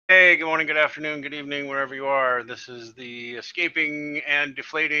Hey, good morning, good afternoon, good evening, wherever you are. This is the Escaping and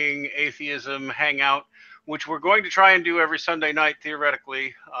Deflating Atheism Hangout, which we're going to try and do every Sunday night,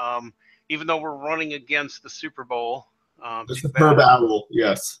 theoretically, even though we're running against the Super Bowl. The Superbowl,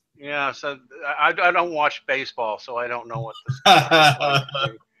 yes. Yeah, so I don't watch baseball, so I don't know what the score is going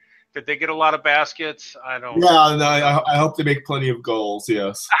to be. Did they get a lot of baskets? I don't know. Yeah, no, I hope they make plenty of goals,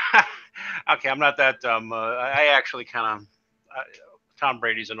 yes. Okay, I'm not that dumb. I actually kind of... Tom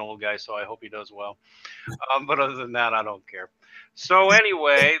Brady's an old guy, so I hope he does well. But other than that, I don't care. So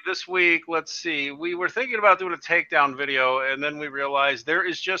anyway, this week, let's see. We were thinking about doing a takedown video, and then we realized there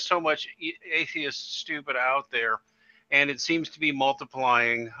is just so much atheist stupid out there, and it seems to be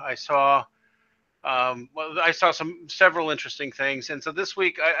multiplying. I saw several interesting things, and so this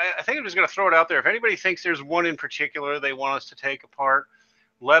week, I think I'm just going to throw it out there. If anybody thinks there's one in particular they want us to take apart,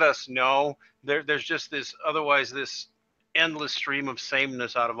 let us know. There's just this endless stream of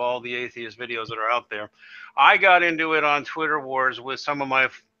sameness out of all the atheist videos that are out there. I got into it on Twitter wars with some of my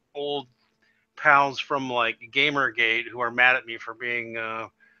old pals from like Gamergate who are mad at me for being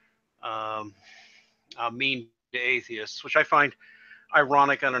mean to atheists, which I find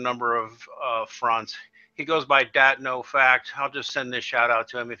ironic on a number of fronts. He goes by Dat No Fact. I'll just send this shout out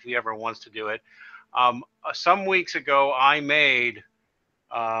to him if he ever wants to do it. Some weeks ago, I made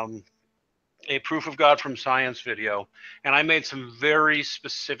a proof of God from science video, and I made some very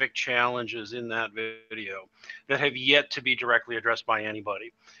specific challenges in that video that have yet to be directly addressed by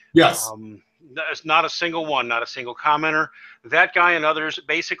anybody. Yes. There's not a single one, not a single commenter. That guy and others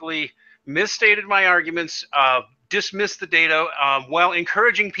basically misstated my arguments, dismissed the data, while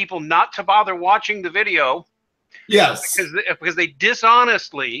encouraging people not to bother watching the video. Yes. Because they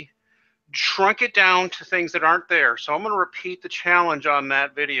dishonestly shrunk it down to things that aren't there. So I'm going to repeat the challenge on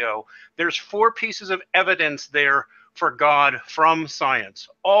that video. There's 4 pieces of evidence there for God from science.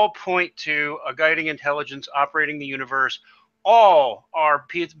 All point to a guiding intelligence operating the universe. All are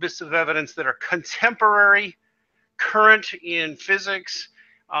bits of evidence that are contemporary, current in physics,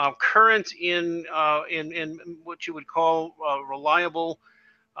 current in what you would call reliable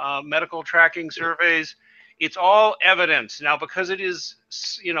medical tracking surveys. It's all evidence. Now, because it is,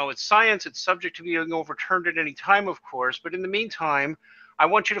 it's science, it's subject to being overturned at any time, of course. But in the meantime, I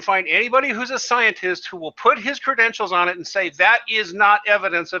want you to find anybody who's a scientist who will put his credentials on it and say that is not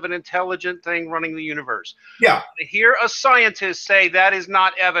evidence of an intelligent thing running the universe. Yeah. To hear a scientist say that is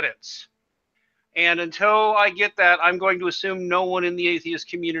not evidence. And until I get that, I'm going to assume no one in the atheist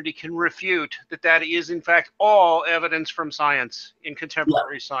community can refute that that is, in fact, all evidence from science in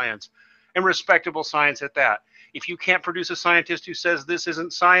contemporary science. And respectable science at that. If you can't produce a scientist who says this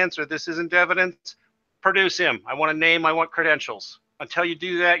isn't science or this isn't evidence, produce him. I want a name, I want credentials. Until you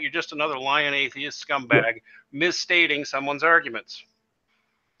do that, you're just another lying atheist scumbag misstating someone's arguments.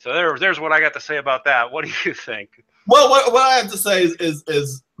 So there's what I got to say about that. What do you think? Well, what I have to say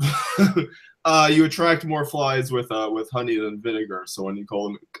is you attract more flies with honey than vinegar. So when you call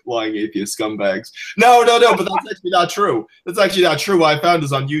them lying atheist scumbags, no, but that's actually not true. That's actually not true. What I found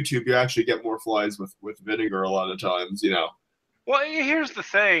is on YouTube, you actually get more flies with vinegar a lot of times. Well, here's the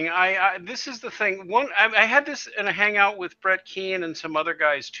thing. This is the thing. I had this in a hangout with Brett Keane and some other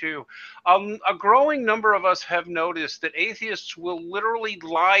guys too. A growing number of us have noticed that atheists will literally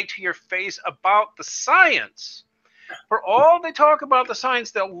lie to your face about the science. For all they talk about the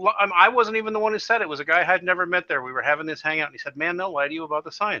science, I wasn't even the one who said it. It was a guy I had never met there. We were having this hangout, and he said, man, they'll lie to you about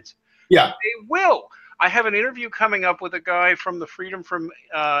the science. Yeah. They will. I have an interview coming up with a guy from the Freedom from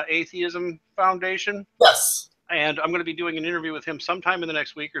Atheism Foundation. Yes. And I'm going to be doing an interview with him sometime in the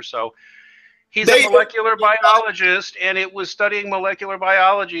next week or so. He's a molecular biologist, and it was studying molecular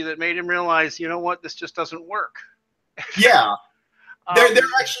biology that made him realize, you know what, this just doesn't work. Yeah. They're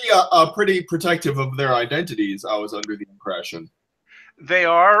actually pretty protective of their identities, I was under the impression. They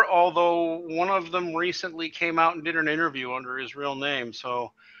are, although one of them recently came out and did an interview under his real name.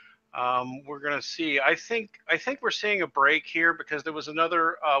 So we're going to see. I think we're seeing a break here because there was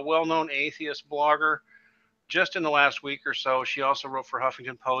another well-known atheist blogger just in the last week or so. She also wrote for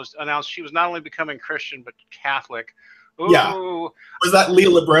Huffington Post, announced she was not only becoming Christian, but Catholic. Ooh, yeah. Was that Leah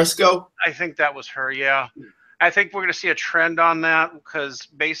Libresco? I think that was her, yeah. I think we're going to see a trend on that because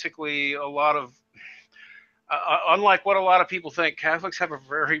basically a lot of, unlike what a lot of people think, Catholics have a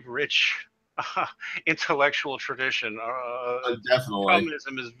very rich intellectual tradition. Definitely.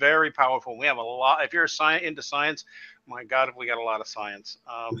 Communism is very powerful. We have a lot. If you're into science, my God, have we got a lot of science.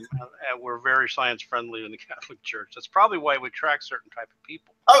 We're very science friendly in the Catholic Church. That's probably why we attract certain type of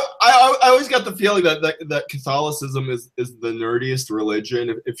people. I always got the feeling that Catholicism is the nerdiest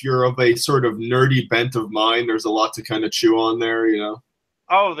religion. If you're of a sort of nerdy bent of mind, there's a lot to kind of chew on there,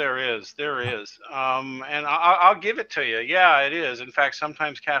 Oh, there is. There is. And I'll give it to you. Yeah, it is. In fact,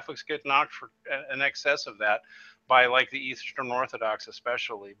 sometimes Catholics get knocked for an excess of that by like the Eastern Orthodox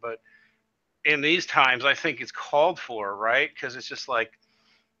especially. But in these times, I think it's called for, right? Because it's just like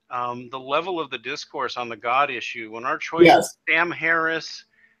the level of the discourse on the God issue. When our choice is Sam Harris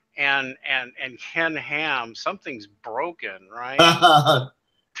and Ken Ham, something's broken, right?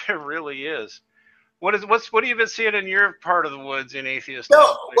 There really is. What have you been seeing in your part of the woods in atheist?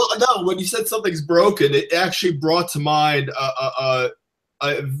 No. When you said something's broken, it actually brought to mind a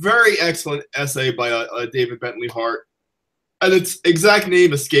very excellent essay by David Bentley Hart, and its exact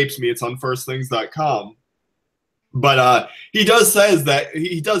name escapes me. It's on firstthings.com. But he does say that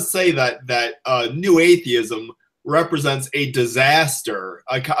new atheism represents a disaster,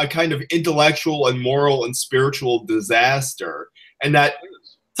 a kind of intellectual and moral and spiritual disaster, and that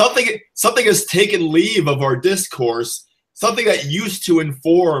something has taken leave of our discourse, something that used to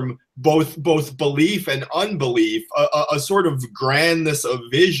inform both belief and unbelief, a sort of grandness of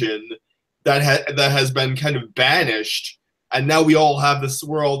vision that has been kind of banished, and now we're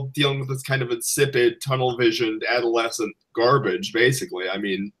all dealing with this kind of insipid, tunnel-visioned, adolescent garbage, basically. I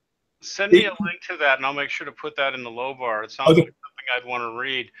mean, send me a link to that, and I'll make sure to put that in the low bar. It sounds like something I'd want to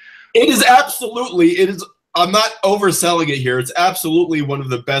read. It is. I'm not overselling it here. It's absolutely one of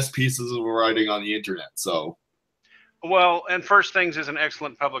the best pieces of writing on the internet. So, well, and First Things is an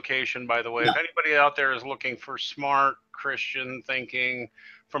excellent publication, by the way. Yeah. If anybody out there is looking for smart Christian thinking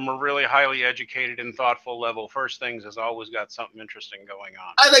from a really highly educated and thoughtful level, First Things has always got something interesting going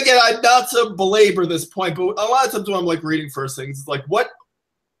on. And again, not to belabor this point, but a lot of times when I'm like reading First Things, it's like, what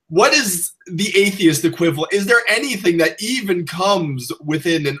is the atheist equivalent? Is there anything that even comes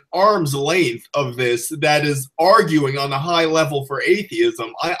within an arm's length of this that is arguing on a high level for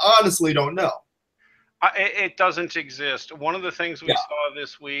atheism? I honestly don't know. It doesn't exist. One of the things we saw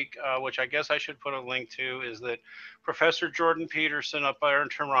this week, which I guess I should put a link to, is that Professor Jordan Peterson up there in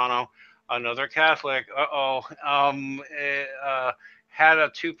Toronto, another Catholic, had a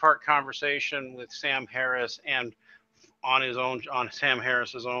two-part conversation with Sam Harris and on Sam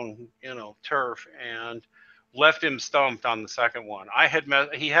Harris's own, turf, and left him stumped on the second one.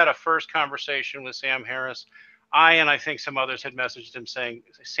 He had a first conversation with Sam Harris. And I think some others had messaged him saying,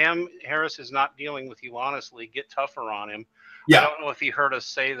 Sam Harris is not dealing with you honestly. Get tougher on him. Yeah. I don't know if he heard us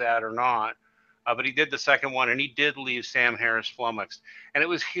say that or not, but he did the second one, and he did leave Sam Harris flummoxed. And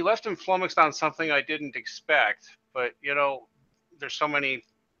he left him flummoxed on something I didn't expect. But there's so many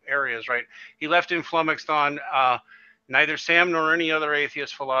areas, right? He left him flummoxed on. Neither Sam nor any other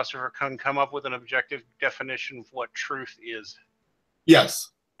atheist philosopher can come up with an objective definition of what truth is.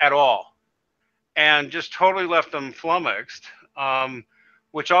 Yes. At all. And just totally left them flummoxed,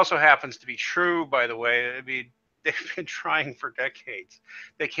 which also happens to be true, by the way. I mean, they've been trying for decades.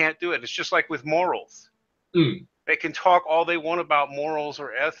 They can't do it. It's just like with morals. They can talk all they want about morals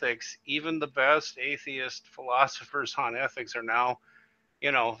or ethics. Even the best atheist philosophers on ethics are now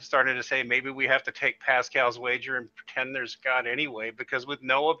starting to say maybe we have to take Pascal's wager and pretend there's God anyway, because with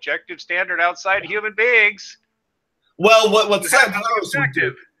no objective standard outside human beings. Well, what's that?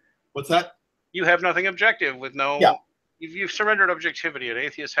 What's that? You have nothing objective with no. Yeah. You've surrendered objectivity, and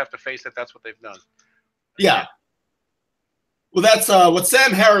atheists have to face that. That's what they've done. Yeah. Well, that's what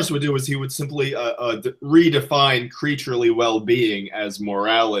Sam Harris would do. Is he would simply redefine creaturely well-being as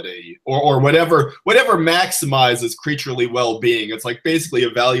morality, or whatever maximizes creaturely well-being. It's like basically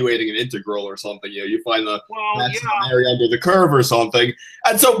evaluating an integral or something. You find the maximum area under the curve or something,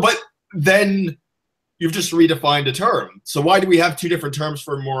 and so, but then you've just redefined a term. So why do we have two different terms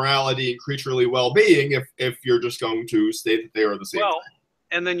for morality and creaturely well-being if you're just going to state that they are the same thing?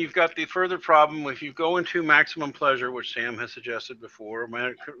 And then you've got the further problem if you go into maximum pleasure, which Sam has suggested before,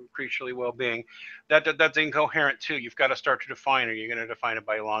 creaturely well-being, that's incoherent too. You've got to start to define it. You're going to define it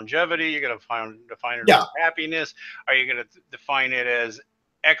by longevity. You're going to define it as happiness. Are you going to define it as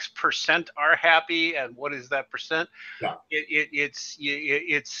X% are happy, and what is that percent? Yeah.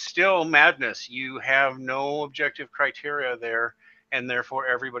 It's still madness. You have no objective criteria there, and therefore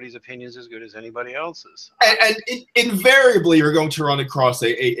everybody's opinion is as good as anybody else's. And invariably, you're going to run across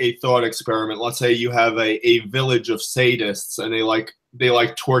a thought experiment. Let's say you have a village of sadists, and they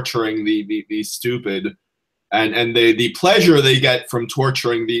like torturing the stupid, and the pleasure they get from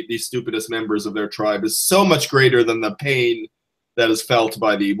torturing the stupidest members of their tribe is so much greater than the pain that is felt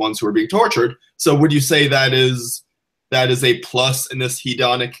by the ones who are being tortured. So would you say that is a plus in this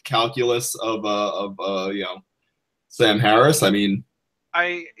hedonic calculus of Sam Harris? I mean,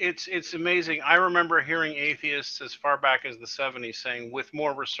 It's amazing. I remember hearing atheists as far back as the 70s saying with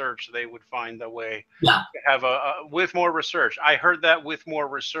more research they would find a way Yeah. to have with more research. I heard that with more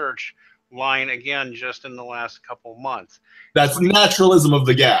research line again just in the last couple months. That's naturalism of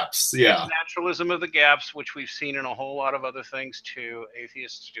the gaps. Yeah. Naturalism of the gaps, which we've seen in a whole lot of other things too.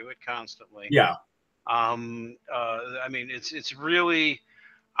 Atheists do it constantly. Yeah. I mean, it's really.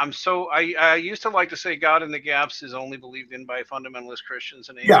 I used to like to say God in the gaps is only believed in by fundamentalist Christians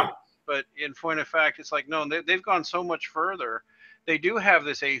and atheists, but in point of fact, it's like, no, they've gone so much further. They do have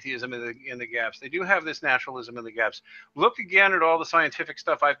this atheism in the gaps. They do have this naturalism in the gaps. Look again at all the scientific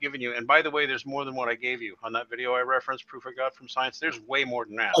stuff I've given you. And by the way, there's more than what I gave you on that video I referenced, Proof of God from Science. There's way more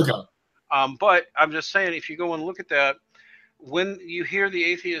than that. Okay. But I'm just saying, if you go and look at that, when you hear the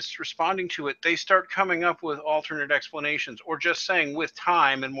atheists responding to it, they start coming up with alternate explanations, or just saying, with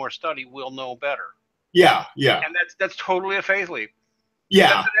time and more study, we'll know better. Yeah, yeah. And that's totally a faith leap. Yeah.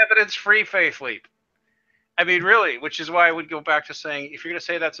 That's an evidence-free faith leap. I mean, really, which is why I would go back to saying, if you're going to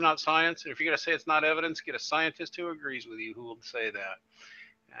say that's not science, and if you're going to say it's not evidence, get a scientist who agrees with you who will say that.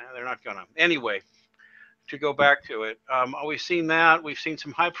 They're not going to. Anyway, to go back to it, we've seen that. We've seen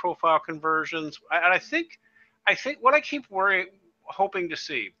some high-profile conversions. And I think what I keep hoping to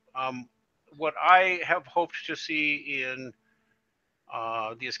see, what I have hoped to see in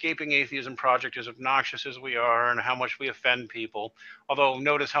the Escaping Atheism Project, as obnoxious as we are and how much we offend people, although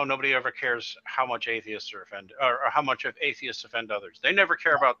notice how nobody ever cares how much atheists are offended, or how much of atheists offend others. They never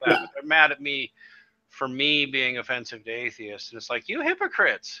care about that. Yeah. They're mad at me for me being offensive to atheists. And it's like, you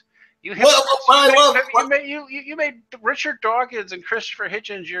hypocrites. You made Richard Dawkins and Christopher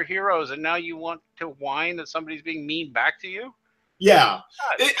Hitchens your heroes, and now you want to whine that somebody's being mean back to you? Yeah,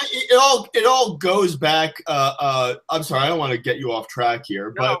 it all goes back. I'm sorry, I don't want to get you off track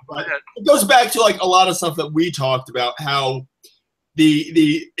here, but it goes back to like a lot of stuff that we talked about. How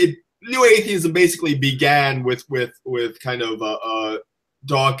new atheism basically began with kind of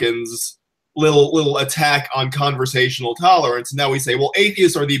Dawkins' little attack on conversational tolerance. And now we say, well,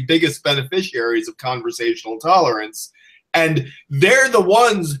 atheists are the biggest beneficiaries of conversational tolerance, and they're the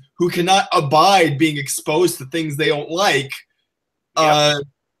ones who cannot abide being exposed to things they don't like. Yep.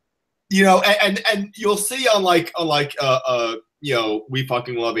 You know, and you'll see on you know, We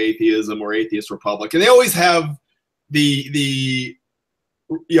Fucking Love Atheism or Atheist Republic, and they always have the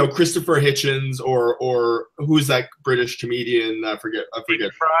you know, Christopher Hitchens or who's that British comedian? I forget.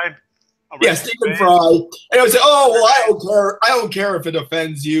 Stephen Fry. Yeah, Stephen Fry. And I would say, oh, well, I don't care if it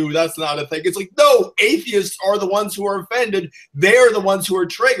offends you. That's not a thing. It's like, no, atheists are the ones who are offended. They're the ones who are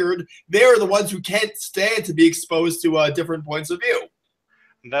triggered. They're the ones who can't stand to be exposed to different points of view.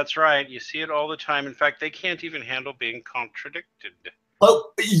 That's right. You see it all the time. In fact, they can't even handle being contradicted.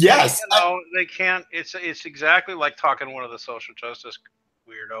 Well, yes. They can't. It's exactly like talking to one of the social justice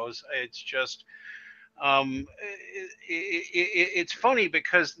weirdos. It's just... it's funny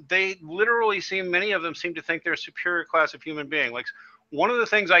because they literally many of them seem to think they're a superior class of human being. Like, one of the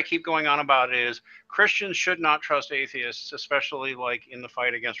things I keep going on about is Christians should not trust atheists, especially like in the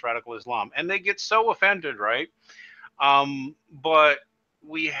fight against radical Islam. And they get so offended, right? But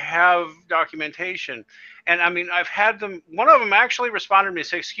we have documentation. And I mean, I've had them, one of them actually responded to me and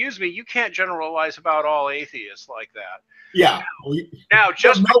said, excuse me, you can't generalize about all atheists like that. Yeah. Now,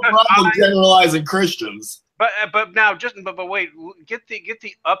 just no problem generalizing Christians. But wait, get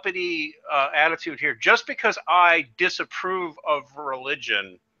the uppity attitude here. Just because I disapprove of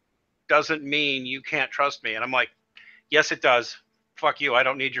religion doesn't mean you can't trust me. And I'm like, yes, it does. Fuck you. I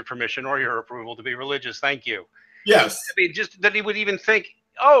don't need your permission or your approval to be religious. Thank you. Yes. I mean, just that he would even think,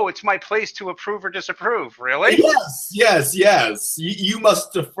 oh, it's my place to approve or disapprove. Really? Yes. You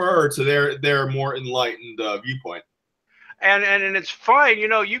must defer to their more enlightened viewpoint. And it's fine, you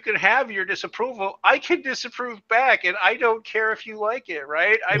know, you can have your disapproval. I can disapprove back, and I don't care if you like it,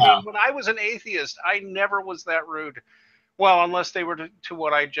 right? I mean, when I was an atheist, I never was that rude. Well, unless they were to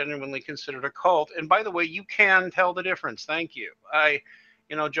what I genuinely considered a cult. And by the way, you can tell the difference. Thank you.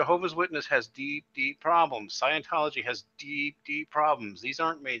 You know, Jehovah's Witness has deep, deep problems. Scientology has deep, deep problems. These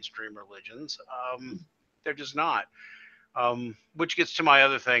aren't mainstream religions. They're just not. Which gets to my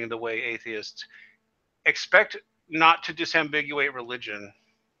other thing, the way atheists expect not to disambiguate religion.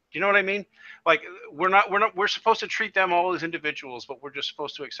 Do you know what I mean? Like, we're supposed to treat them all as individuals, but we're just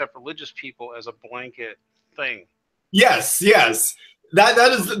supposed to accept religious people as a blanket thing. Yes. That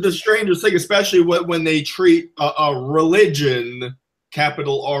is the strangest thing, especially when they treat a religion,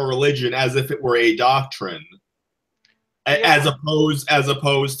 capital R religion, as if it were a doctrine, as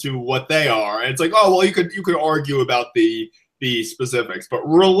opposed to what they are. And it's like, oh well, you could argue about the specifics, but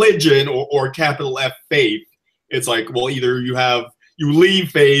religion or capital F faith, it's like, well, either you have you leave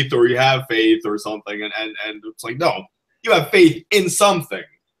faith or you have faith or something, and it's like, no, you have faith in something.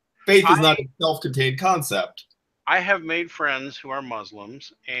 Faith is not a self-contained concept. I have made friends who are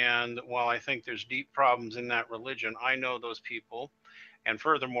Muslims, and while I think there's deep problems in that religion, I know those people, and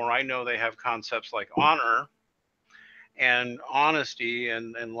furthermore, I know they have concepts like honor and honesty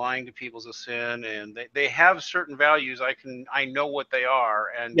and lying to people's a sin, and they have certain values. I know what they are,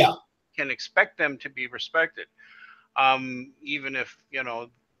 and can expect them to be respected, even if, you know,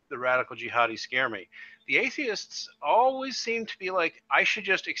 the radical jihadis scare me. The atheists always seem to be like, I should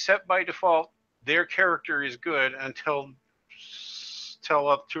just accept by default their character is good until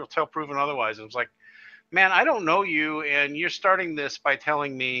proven otherwise. It was like, man, I don't know you, and you're starting this by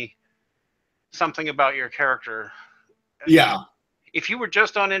telling me something about your character. Yeah. If you were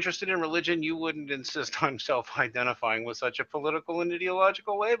just uninterested in religion, you wouldn't insist on self-identifying with such a political and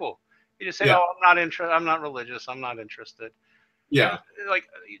ideological label. You just say, "Oh, I'm not religious. I'm not interested." Yeah. Like,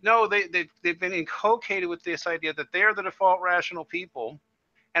 no, they've been inculcated with this idea that they're the default rational people,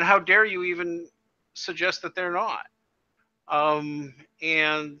 and how dare you even suggest that they're not?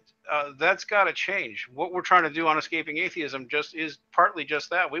 That's got to change. What we're trying to do on Escaping Atheism is partly just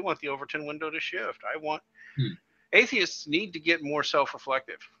that. We want the Overton window to shift. Atheists need to get more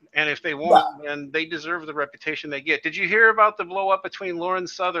self-reflective, and if they won't, then they deserve the reputation they get. Did you hear about the blow-up between Lauren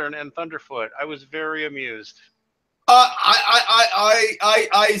Southern and Thunderfoot? I was very amused.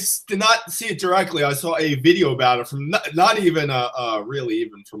 I did not see it directly. I saw a video about it from not even really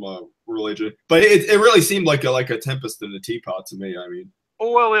even from a religion, but it really seemed like a tempest in a teapot to me. I mean,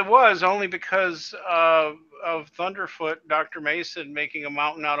 well, it was only because of Thunderfoot, Dr. Mason making a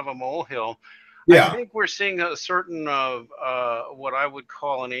mountain out of a molehill. Yeah. I think we're seeing a certain what I would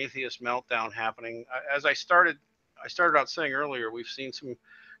call an atheist meltdown happening. As I started out saying earlier, we've seen some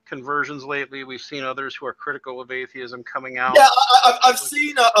conversions lately. We've seen others who are critical of atheism coming out. Yeah, I've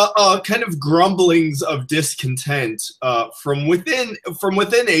seen kind of grumblings of discontent from within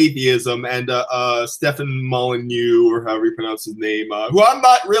atheism, and Stephen Molyneux, or however you pronounce his name, who I'm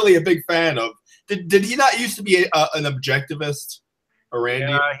not really a big fan of. Did he not used to be an objectivist?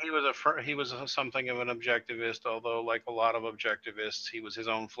 Yeah, he was something of an objectivist, although like a lot of objectivists, he was his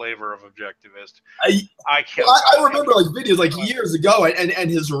own flavor of objectivist. I remember like videos like years ago,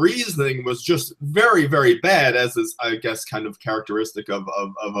 and his reasoning was just very, very bad, as is, I guess, kind of characteristic of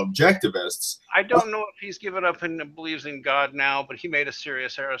objectivists. I don't know if he's given up and believes in God now, but he made a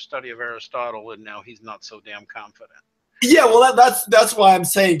serious study of Aristotle, and now he's not so damn confident. Yeah, well, that's why I'm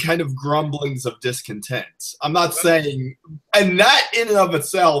saying kind of grumblings of discontent. I'm not saying, and that in and of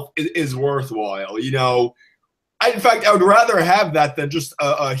itself is worthwhile. You know, in fact, I would rather have that than just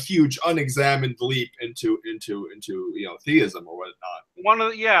a huge unexamined leap into you know, theism or whatnot.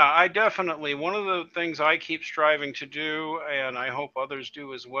 I definitely, one of the things I keep striving to do, and I hope others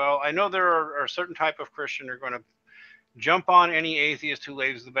do as well. I know there are a certain type of Christian who are going to jump on any atheist who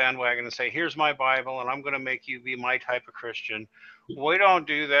lays the bandwagon and say, here's my Bible, and I'm going to make you be my type of Christian. We don't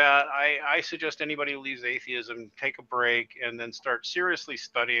do that. I suggest anybody who leaves atheism take a break and then start seriously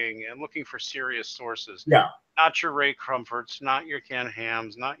studying and looking for serious sources. Yeah. Not your Ray Comforts, not your Ken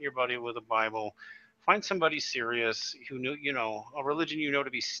Hams, not your buddy with a Bible. Find somebody serious who knew, you know, a religion you know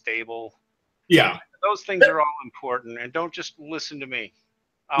to be stable. Yeah. Those things are all important, and don't just listen to me.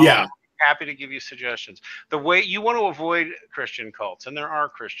 Yeah. Happy to give you suggestions. The way you want to avoid Christian cults, and there are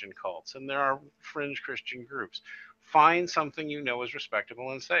Christian cults, and there are fringe Christian groups, find something you know is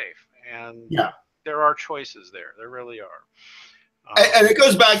respectable and safe. And there are choices there. There really are. And it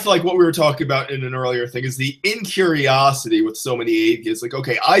goes back to like what we were talking about in an earlier thing, is the incuriosity with so many atheists. Like,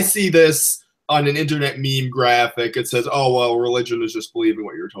 okay, I see this on an internet meme graphic. It says, oh, well, religion is just believing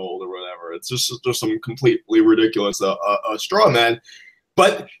what you're told or whatever. It's just some completely ridiculous straw man.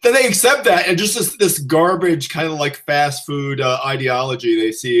 But then they accept that, and just this garbage kind of like fast food ideology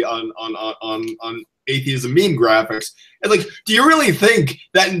they see on atheism meme graphics. And like, do you really think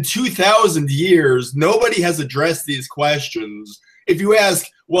that in 2,000 years nobody has addressed these questions? If you ask,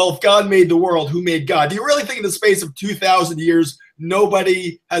 well, if God made the world, who made God? Do you really think in the space of 2,000 years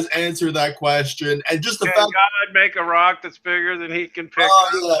nobody has answered that question? And just the fact God make a rock that's bigger than he can pick up.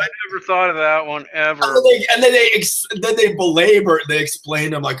 I never thought of that one ever. And then they belabor it. They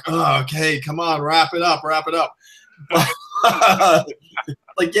explain. I'm like, oh, okay, come on, wrap it up.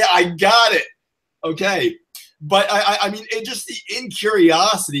 Like, yeah, I got it. Okay. But I mean, it just the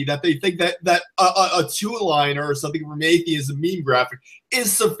incuriosity that they think that a two-liner or something from atheism meme graphic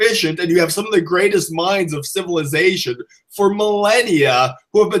is sufficient, and you have some of the greatest minds of civilization for millennia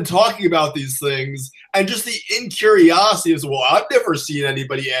who have been talking about these things, and just the incuriosity is, well, I've never seen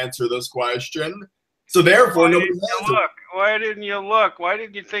anybody answer this question. So therefore, Why nobody didn't you answered. look? Why didn't you look? Why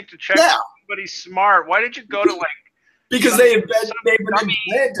didn't you think to check Yeah, somebody smart? Why did you go to like because some they've been dummy?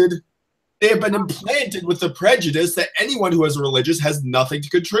 implanted. They have been implanted with the prejudice that anyone who is religious has nothing to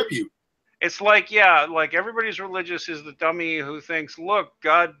contribute. It's like, yeah, like everybody's religious is the dummy who thinks, look,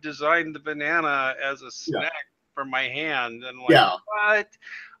 God designed the banana as a Yeah, snack for my hand. And like, yeah. what?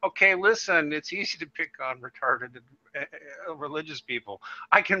 Okay, listen, it's easy to pick on retarded religious people.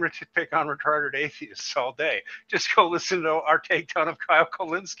 I can pick on retarded atheists all day. Just go listen to our takedown of Kyle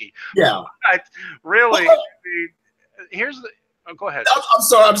Kolinsky. Yeah. But really, Well, here's the. Oh, go ahead. I'm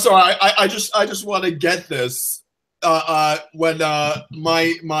sorry. I'm sorry. I just want to get this. When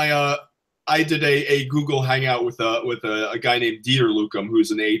I did a Google Hangout with a guy named Dieter Lucum,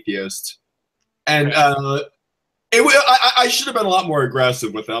 who's an atheist, and I should have been a lot more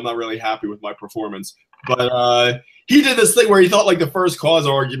aggressive with it. I'm not really happy with my performance, but he did this thing where he thought like the first cause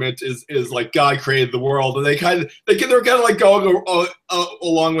argument is like God created the world, and they're kind of like going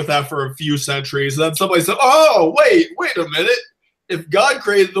along with that for a few centuries. And then somebody said, "Oh, wait a minute! If God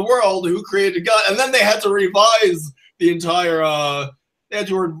created the world, who created God?" And then they had to revise the entire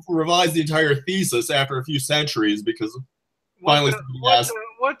thesis after a few centuries because finally somebody asked.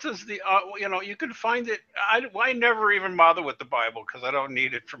 What does the you can find it. I never even bother with the Bible because I don't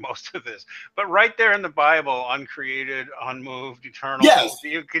need it for most of this. But right there in the Bible, uncreated, unmoved, eternal. Yes.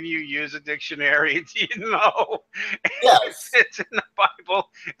 Can you use a dictionary? Do you know? Yes. It's in the Bible.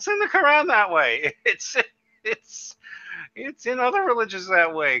 It's in the Quran that way. It's in other religions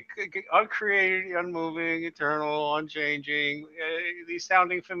that way. Uncreated, unmoving, eternal, unchanging. These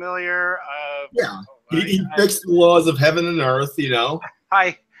sounding familiar? Yeah. He fixed the laws of heaven and earth, you know.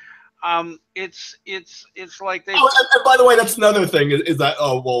 It's like they. Oh, and by the way, that's another thing is that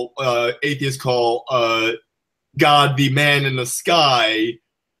atheists call God the man in the sky.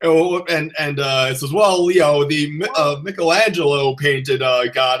 And it says, well, Michelangelo painted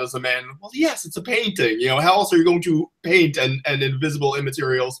God as a man. Well, yes, it's a painting. You know, how else are you going to paint an invisible,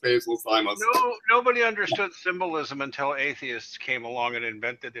 immaterial, spaceless, timeless? No, nobody understood symbolism until atheists came along and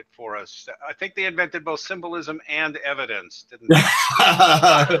invented it for us. I think they invented both symbolism and evidence, didn't they?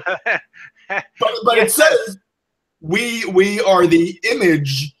 but it says we are the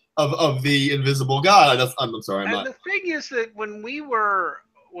image of the invisible God. I'm sorry. The thing is that when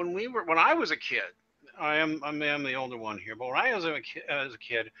I was a kid, I'm the older one here, but when I was as a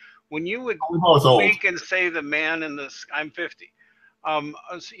kid, when you would wink and say the man in the I'm 50. In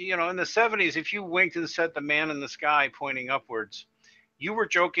the 70s, if you winked and said the man in the sky pointing upwards, you were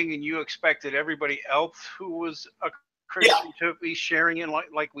joking and you expected everybody else who was a Christian to be sharing in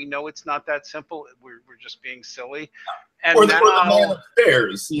like we know it's not that simple. We're just being silly. And or the man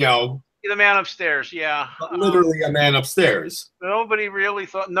upstairs, you know. The man upstairs, yeah. Literally a man upstairs. Nobody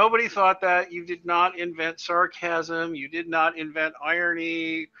thought that. You did not invent sarcasm. You did not invent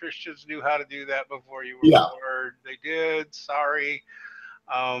irony. Christians knew how to do that before you were born. They did. Sorry.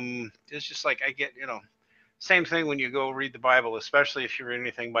 It's just like I get, same thing when you go read the Bible, especially if you read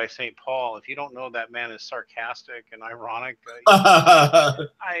anything by St. Paul. If you don't know that man is sarcastic and ironic,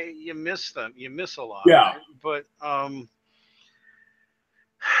 you miss them. You miss a lot. Yeah. Right? But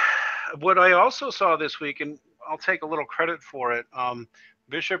what I also saw this week, and I'll take a little credit for it,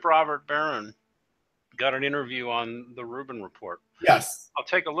 Bishop Robert Barron got an interview on the Rubin Report. Yes. I'll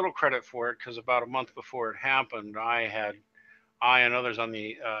take a little credit for it because about a month before it happened, I and others on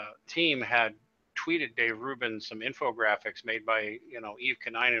the team had tweeted Dave Rubin some infographics made by Eve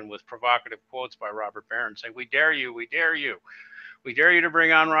Kaninen with provocative quotes by Robert Barron saying, "We dare you, we dare you, we dare you to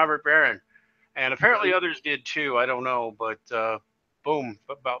bring on Robert Barron," and apparently others did too. I don't know, but boom!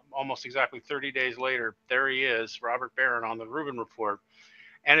 About almost exactly 30 days later, there he is, Robert Barron on the Rubin Report.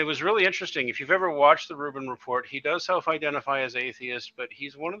 And it was really interesting. If you've ever watched the Rubin Report, he does self-identify as atheist, but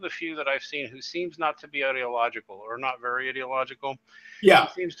he's one of the few that I've seen who seems not to be ideological or not very ideological. Yeah.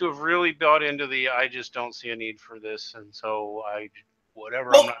 He seems to have really bought into I just don't see a need for this. And so I'm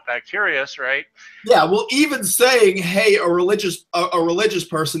not that curious, right? Yeah. Well, even saying, hey, a religious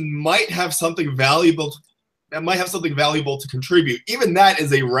person might have something valuable to contribute. Even that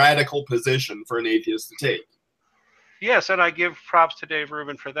is a radical position for an atheist to take. Yes, and I give props to Dave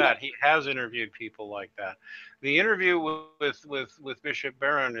Rubin for that. He has interviewed people like that. The interview with Bishop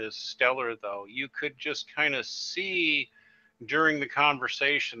Barron is stellar, though. You could just kind of see during the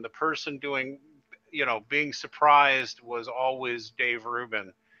conversation, the person being surprised was always Dave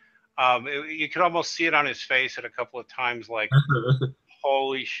Rubin. You could almost see it on his face at a couple of times, like,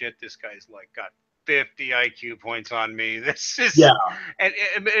 holy shit, this guy's like got 50 IQ points on me. This is Yeah.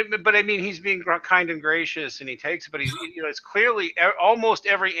 But I mean, he's being kind and gracious, and he takes it. But he's, it's clearly almost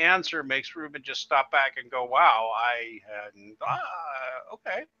every answer makes Ruben just stop back and go, "Wow, I hadn't."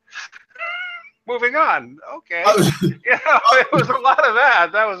 Okay. Moving on. Okay. It was a lot of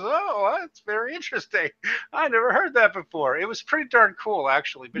that. That was, that's very interesting. I never heard that before. It was pretty darn cool,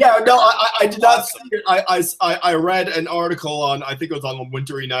 actually. Yeah, no, I did not see it. I read an article on, I think it was on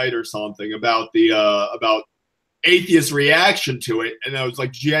Wintry Night or something, about the about atheist reaction to it, and I was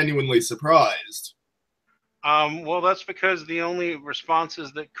like genuinely surprised. Well, that's because the only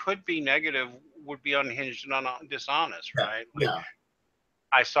responses that could be negative would be unhinged and dishonest, right? Yeah.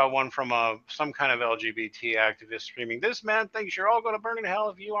 I saw one from some kind of LGBT activist screaming, "This man thinks you're all going to burn in hell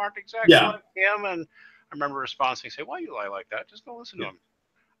if you aren't exactly like him." And I remember responding, "Say, why you lie like that? Just go listen to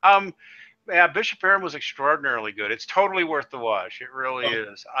him." Yeah, Bishop Aaron was extraordinarily good. It's totally worth the watch. It really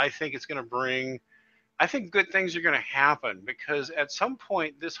is. I think it's going to bring. I think good things are going to happen, because at some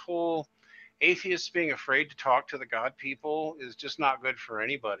point this whole atheists being afraid to talk to the God people is just not good for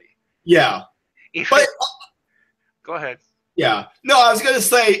anybody. Yeah. Go ahead. Yeah. No, I was going to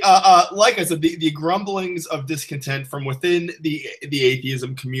say, like I said, the grumblings of discontent from within the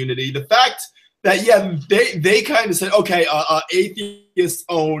atheism community, the fact that, they kind of said, okay, atheists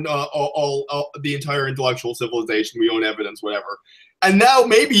own all the entire intellectual civilization. We own evidence, whatever. And now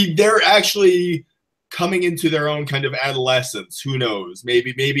maybe they're actually coming into their own kind of adolescence. Who knows?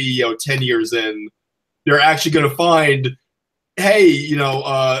 Maybe 10 years in, they're actually going to find, hey,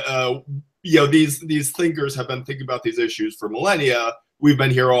 these thinkers have been thinking about these issues for millennia. We've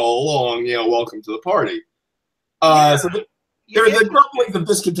been here all along. Welcome to the party. So there are the grumblings of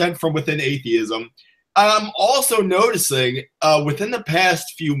discontent from within atheism. I'm also noticing within the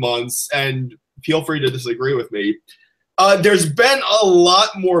past few months, and feel free to disagree with me, there's been a lot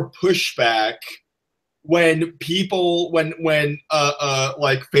more pushback when people, when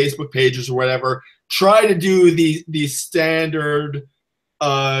like Facebook pages or whatever, try to do the standard,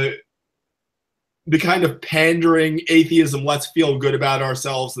 the kind of pandering atheism, let's feel good about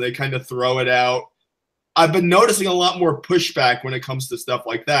ourselves, and they kind of throw it out. I've been noticing a lot more pushback when it comes to stuff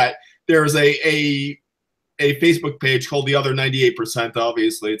like that. There's a Facebook page called The Other 98%.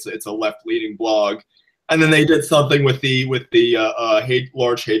 Obviously, it's a left-leaning blog, and then they did something with the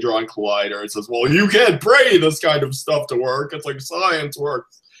Large Hadron Collider. It says, well, you can't pray this kind of stuff to work. It's like science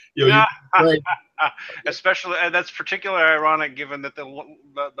works. Especially, that's particularly ironic given that the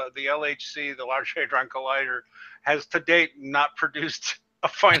LHC, the Large Hadron Collider, has to date not produced a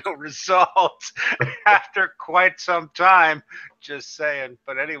final result after quite some time. Just saying.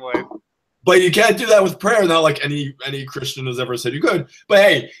 But anyway. But you can't do that with prayer. Not like any Christian has ever said you could. But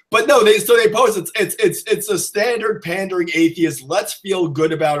hey, no, they post it's a standard pandering atheist, let's feel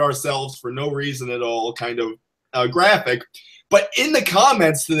good about ourselves for no reason at all kind of graphic. But in the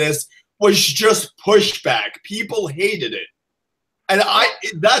comments to this was just pushback. People hated it. And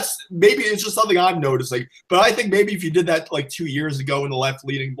that's maybe it's just something I'm noticing, but I think maybe if you did that like 2 years ago in the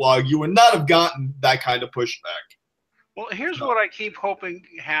left-leaning blog, you would not have gotten that kind of pushback. Well, here's what I keep hoping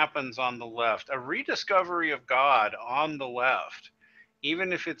happens on the left: a rediscovery of God on the left.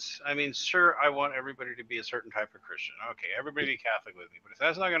 Even if it's, I mean, sure, I want everybody to be a certain type of Christian. Okay, everybody be Catholic with me. But if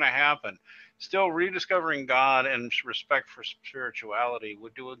that's not going to happen, still rediscovering God and respect for spirituality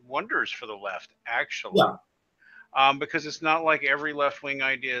would do wonders for the left, actually. Yeah. Because it's not like every left-wing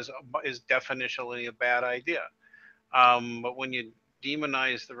idea is definitionally a bad idea. But when you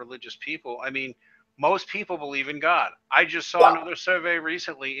demonize the religious people, I mean, most people believe in God. I just saw another survey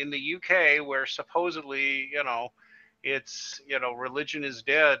recently in the UK where supposedly, it's, religion is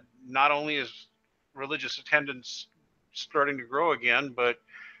dead. Not only is religious attendance starting to grow again, but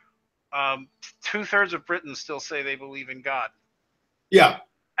 2/3 of Britons still say they believe in God. Yeah.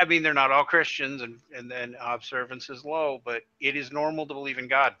 I mean, they're not all Christians, and then observance is low, but it is normal to believe in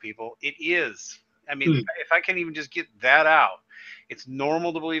God, people. It is. I mean, if I can even just get that out, it's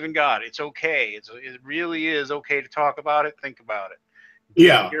normal to believe in God. It's okay. It really is okay to talk about it, think about it.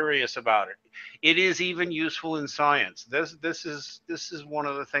 Be curious about it. It is even useful in science. This is one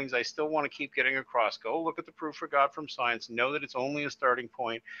of the things I still want to keep getting across. Go look at the proof for God from science. Know that it's only a starting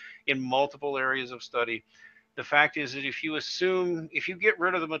point in multiple areas of study. The fact is that if you get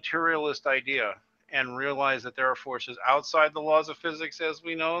rid of the materialist idea and realize that there are forces outside the laws of physics as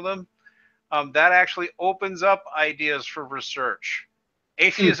we know them, that actually opens up ideas for research.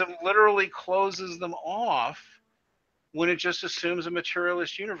 Atheism literally closes them off when it just assumes a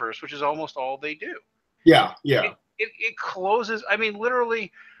materialist universe, which is almost all they do. Yeah. It closes. I mean,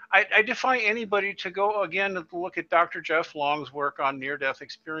 literally, I defy anybody to go again to look at Dr. Jeff Long's work on near-death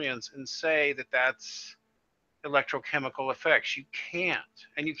experience and say that that's electrochemical effects. You can't.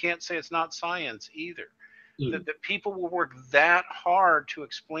 And you can't say it's not science either. That people will work that hard to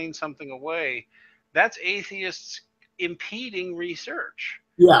explain something away, that's atheists impeding research.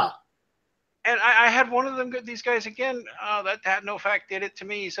 Yeah. And I had one of them, these guys again, that had no fact did it to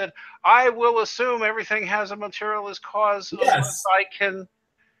me. He said, I will assume everything has a materialist cause unless I can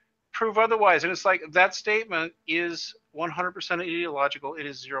prove otherwise. And it's like, that statement is 100% ideological. It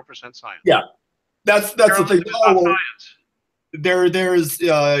is 0% science. Yeah. That's the thing. Science.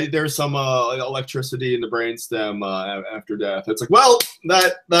 There's some electricity in the brainstem after death. It's like, well,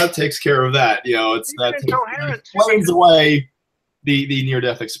 that takes care of that. You know, that explains away the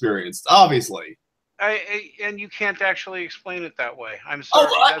near-death experience, obviously. And you can't actually explain it that way. I'm sorry.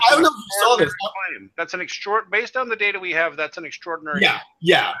 I don't know if you saw this. That's an based on the data we have, that's an extraordinary.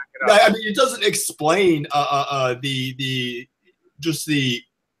 Yeah. I mean, it doesn't explain just the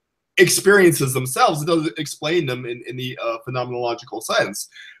experiences themselves. It doesn't explain them in the phenomenological sense.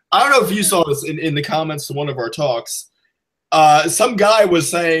 I don't know if you saw this in the comments to one of our talks. Some guy was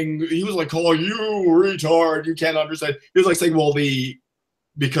saying, he was like, "Oh, you retard, you can't understand." He was like saying, "Well,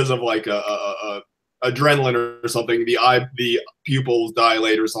 because of like adrenaline or something, the pupils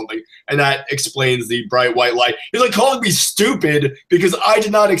dilate or something, and that explains the bright white light." He's like calling me stupid because I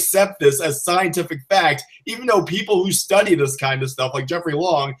did not accept this as scientific fact, even though people who study this kind of stuff, like Jeffrey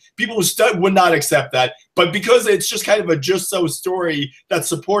Long, people who would not accept that. But because it's just kind of a just-so story that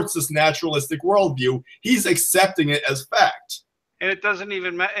supports this naturalistic worldview, he's accepting it as fact. And it doesn't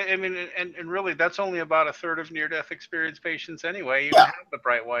even matter. I mean, and really, that's only about a third of near-death experience patients anyway. You have the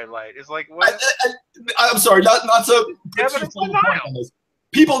bright white light. It's like, what? I'm sorry, not to evidence denial. On this.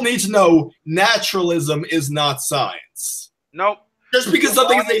 People need to know naturalism is not science. Nope. Just because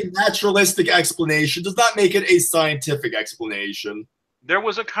something is a naturalistic explanation does not make it a scientific explanation. There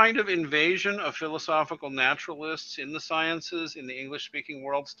was a kind of invasion of philosophical naturalists in the sciences in the English-speaking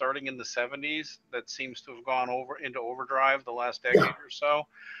world starting in the 70s that seems to have gone into overdrive the last decade or so.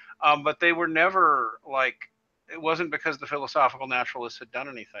 But they were never like, it wasn't because the philosophical naturalists had done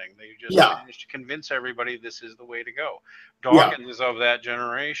anything. They just managed to convince everybody this is the way to go. Dawkins is of that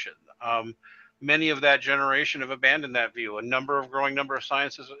generation. Many of that generation have abandoned that view. Growing number of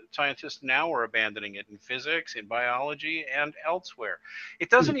scientists now are abandoning it in physics, in biology, and elsewhere. It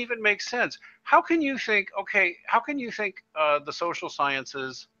doesn't even make sense. How can you think, the social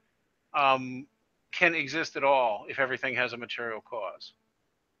sciences can exist at all if everything has a material cause?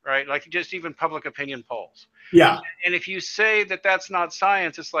 Right? Like just even public opinion polls. Yeah. And if you say that that's not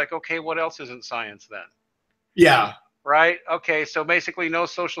science, it's like, okay, what else isn't science then? Yeah. Right? Okay, so basically no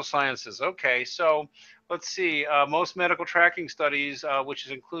social sciences. Okay, so let's see. Most medical tracking studies, which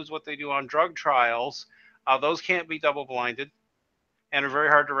includes what they do on drug trials, those can't be double-blinded and are very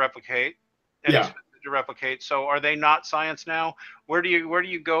hard to replicate. So are they not science now? Where do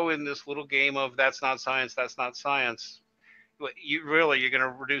you go in this little game of that's not science, that's not science? You're going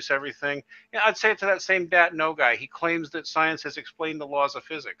to reduce everything? Yeah, I'd say it to that same Dat-No guy. He claims that science has explained the laws of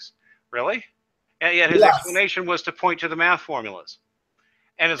physics. Really? And yet his explanation was to point to the math formulas.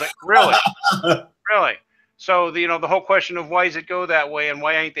 And it's like, really? Really? So, the whole question of why does it go that way and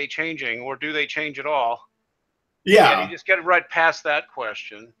why ain't they changing, or do they change at all? Yeah. You just get right past that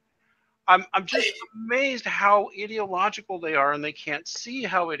question. I'm just amazed how ideological they are, and they can't see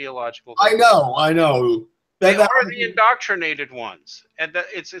how ideological they are. I know. They are the indoctrinated ones. And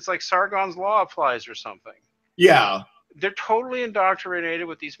it's like Sargon's law applies or something. Yeah. They're totally indoctrinated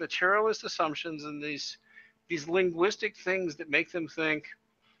with these materialist assumptions and these linguistic things that make them think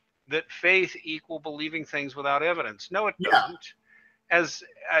that faith equal believing things without evidence. No, it doesn't. As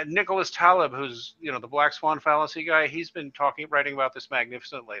Nicholas Taleb, who's the Black Swan fallacy guy, he's been writing about this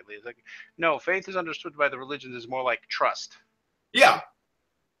magnificent lately. It's like, no, faith is understood by the religions as more like trust. Yeah.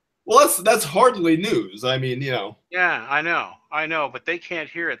 Well, that's hardly news. I mean, Yeah, I know, but they can't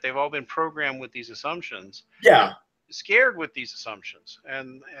hear it. They've all been programmed with these assumptions. Yeah. Scared with these assumptions,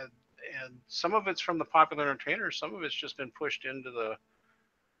 and some of it's from the popular entertainers, some of it's just been pushed into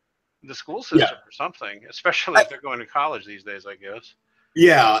the school system or something, especially if they're going to college these days, I guess.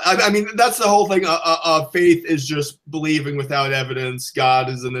 Yeah, I mean, that's the whole thing. Faith is just believing without evidence. God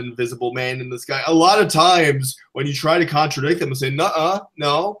is an invisible man in the sky. A lot of times when you try to contradict them and say, no,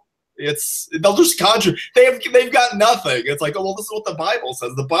 they'll just contradict. They've got nothing. It's like, oh, well, this is what the Bible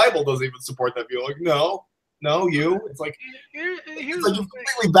says. The Bible doesn't even support that view. Like, no, you. It's like you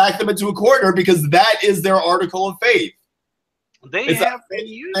completely back them into a corner because that is their article of faith. They It's have that been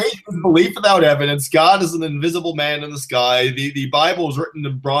used. faith is belief without evidence. God is an invisible man in the sky. The Bible was written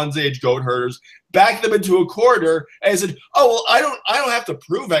to Bronze Age goat herders. Back them into a corner and said, "Oh well, I don't have to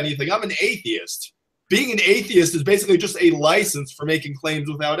prove anything. I'm an atheist." Being an atheist is basically just a license for making claims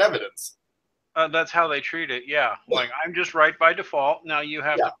without evidence. That's how they treat it. Yeah. Like, I'm just right by default. Now you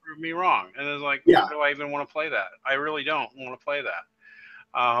have to prove me wrong. And it's like, Yeah. do I even want to play that? I really don't want to play that.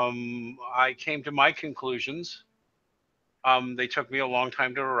 I came to my conclusions. They took me a long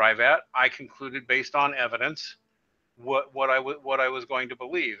time to arrive at. I concluded based on evidence what I was going to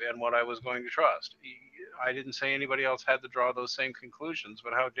believe and what I was going to trust. I didn't say anybody else had to draw those same conclusions,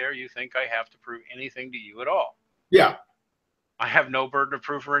 but how dare you think I have to prove anything to you at all? Yeah. I have no burden of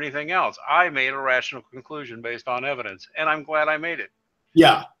proof or anything else. I made a rational conclusion based on evidence, and I'm glad I made it.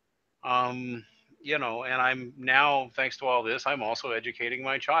 Yeah. You know, and I'm now, thanks to all this, I'm also educating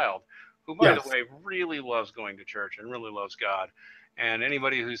my child, who, by the way, really loves going to church and really loves God. And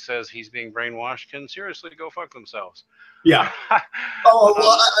anybody who says he's being brainwashed can seriously go fuck themselves. Yeah. Oh,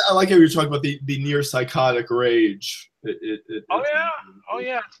 well, I like how you were talking about the near psychotic rage. Oh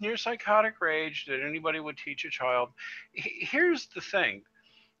yeah, it's near psychotic rage that anybody would teach a child. Here's the thing.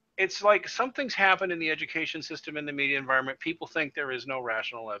 It's like something's happened in the education system, in the media environment. People think there is no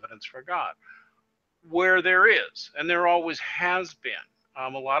rational evidence for God, where there is, and there always has been. A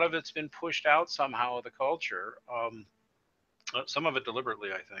lot of it's been pushed out somehow of the culture. Some of it deliberately,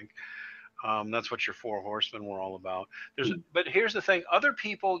 I think. That's what your four horsemen were all about. But here's the thing: other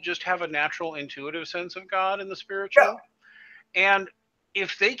people just have a natural, intuitive sense of God and the spiritual, and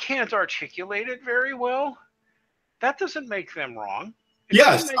if they can't articulate it very well, that doesn't make them wrong. It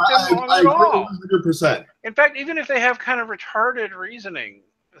doesn't make them wrong at all. 100%. In fact, even if they have kind of retarded reasoning,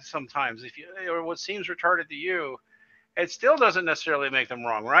 sometimes, or what seems retarded to you, it still doesn't necessarily make them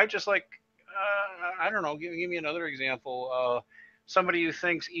wrong, right? Just like, I don't know, give me another example. Somebody who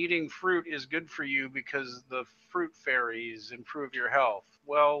thinks eating fruit is good for you because the fruit fairies improve your health.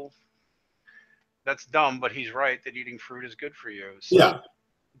 Well, that's dumb, but he's right that eating fruit is good for you. So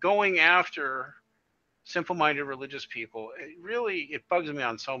going after simple-minded religious people, it bugs me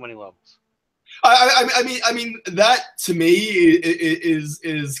on so many levels. I mean that to me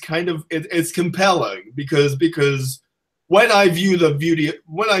is kind of it's compelling because when I view the beauty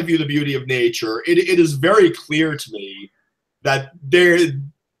of nature, it is very clear to me that there's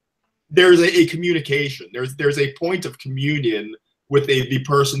a communication. There's a point of communion with the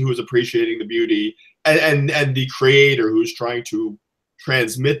person who is appreciating the beauty and the creator who's trying to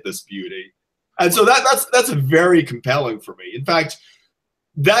transmit this beauty. And so that's very compelling for me. In fact,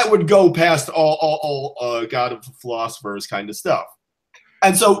 that would go past all God of philosophers kind of stuff.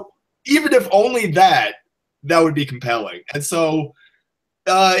 And so even if only that would be compelling. And so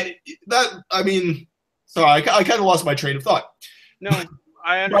sorry, I kind of lost my train of thought. No,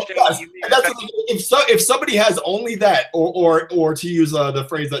 I understand. Yes, if somebody has only that, or to use the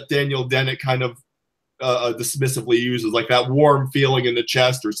phrase that Daniel Dennett kind of dismissively uses, like that warm feeling in the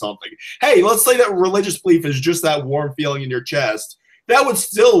chest or something. Hey, let's say that religious belief is just that warm feeling in your chest. That would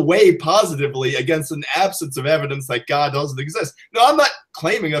still weigh positively against an absence of evidence that God doesn't exist. No, I'm not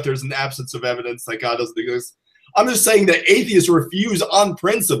claiming that there's an absence of evidence that God doesn't exist. I'm just saying that atheists refuse on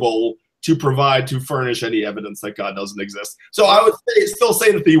principle to furnish any evidence that God doesn't exist. So I would still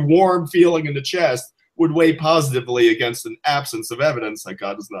say that the warm feeling in the chest would weigh positively against an absence of evidence that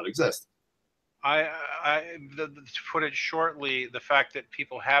God does not exist. To put it shortly, the fact that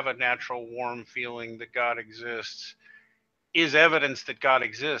people have a natural warm feeling that God exists is evidence that God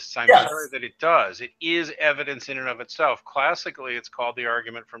exists. I'm sure that it does. It is evidence in and of itself. Classically, it's called the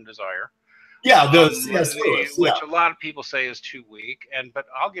argument from desire. Yeah, which a lot of people say is too weak. But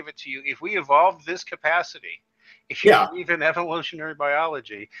I'll give it to you. If we evolved this capacity, if you believe in evolutionary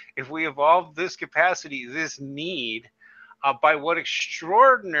biology, if we evolved this capacity, this need, by what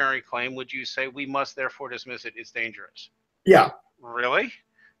extraordinary claim would you say we must therefore dismiss it? It's dangerous. Yeah. Really?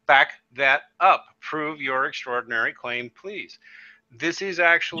 Back that up. Prove your extraordinary claim, please. That is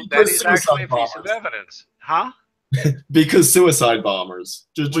actually a piece of evidence. Huh? Because suicide bombers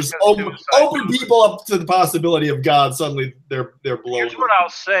just open people up to the possibility of God. Suddenly they're blown. Here's what I'll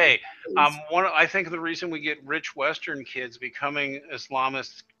say. I think the reason we get rich Western kids becoming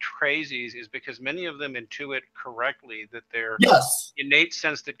Islamist crazies is because many of them intuit correctly that their innate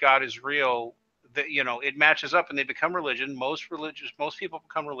sense that God is real, that it matches up, and they become religion. Most people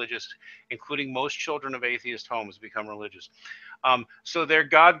become religious, including most children of atheist homes become religious. So their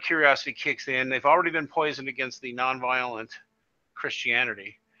God curiosity kicks in. They've already been poisoned against the nonviolent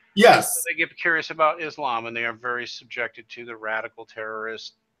Christianity. Yes. So they get curious about Islam, and they are very subjected to the radical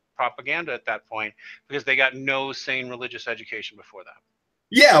terrorist propaganda at that point because they got no sane religious education before that.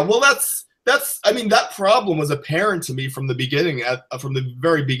 Yeah, well, that's. I mean, that problem was apparent to me from the beginning, from the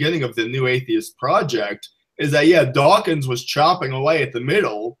very beginning of the New Atheist Project, is that, yeah, Dawkins was chopping away at the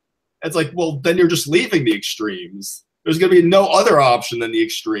middle. It's like, well, then you're just leaving the extremes. There's going to be no other option than the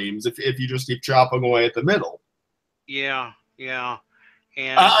extremes if you just keep chopping away at the middle. Yeah, yeah.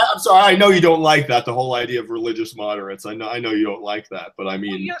 And I'm sorry, I know you don't like that, the whole idea of religious moderates. I know you don't like that, but I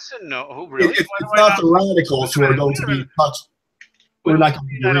mean, well, yes and no. Who really? It's not the radicals who are going to be touched. We're not going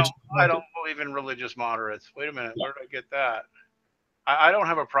to be I don't believe in religious moderates. Wait a minute, where did I get that? I don't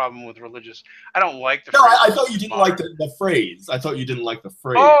have a problem with religious. I don't like the. No, I thought you didn't like the phrase. I thought you didn't like the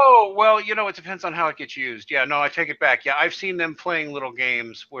phrase. Oh, well, it depends on how it gets used. Yeah, no, I take it back. Yeah, I've seen them playing little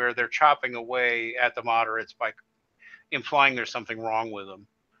games where they're chopping away at the moderates by implying there's something wrong with them.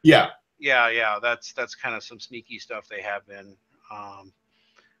 Yeah. Yeah. That's kind of some sneaky stuff they have been.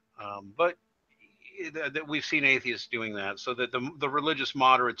 But we've seen atheists doing that, so that the religious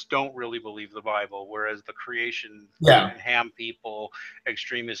moderates don't really believe the Bible, whereas the creation and ham people,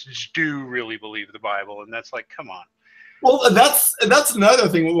 extremists, do really believe the Bible, and that's like, come on. Well, that's another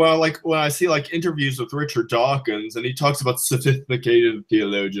thing. Well, like when I see like interviews with Richard Dawkins, and he talks about sophisticated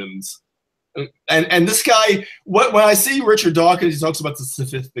theologians, and this guy, when I see Richard Dawkins, he talks about the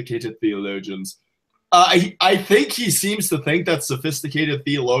sophisticated theologians. I think he seems to think that sophisticated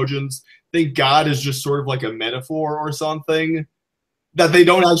theologians think God is just sort of like a metaphor or something, that they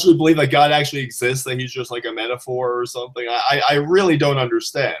don't actually believe that God actually exists, that he's just like a metaphor or something. I really don't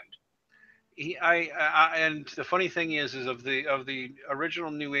understand. And the funny thing is of the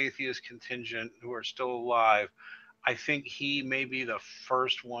original New Atheist contingent who are still alive, I think he may be the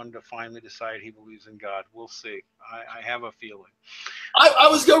first one to finally decide he believes in God. We'll see. I have a feeling. I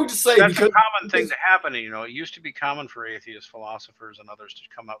was going to say that's a common thing to happen. It used to be common for atheist philosophers and others to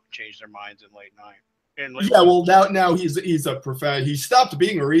come up and change their minds in late night. Yeah, well, now he's a professor. He stopped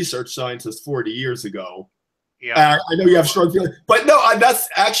being a research scientist 40 years ago. Yeah, I know you have strong feelings, but no, that's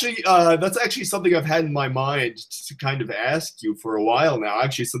actually something I've had in my mind to kind of ask you for a while now.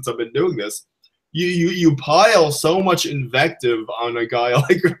 Actually, since I've been doing this, you pile so much invective on a guy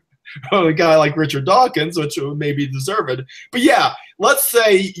like Richard Dawkins, which may be deserved. But yeah, let's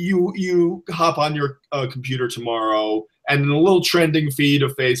say you hop on your computer tomorrow, and in a little trending feed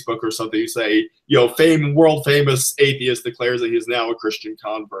of Facebook or something, you say, world famous atheist declares that he is now a Christian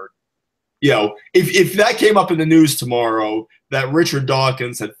convert. If that came up in the news tomorrow, that Richard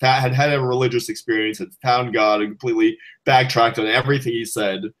Dawkins had had a religious experience, had found God, and completely backtracked on everything he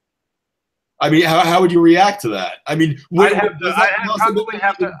said, I mean, how would you react to that? I mean, I'd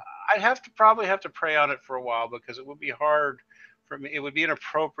probably have to pray on it for a while, because it would be hard for me. It would be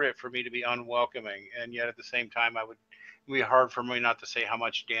inappropriate for me to be unwelcoming, and yet at the same time, it would be hard for me not to say how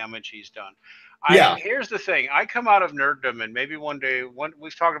much damage he's done. Here's the thing. I come out of nerddom, and maybe one day,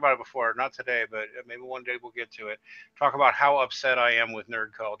 we've talked about it before, not today, but maybe one day we'll get to it, talk about how upset I am with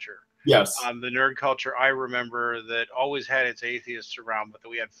nerd culture. Yes. The nerd culture, I remember, that always had its atheists around, but that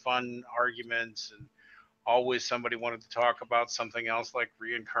we had fun arguments, and always somebody wanted to talk about something else like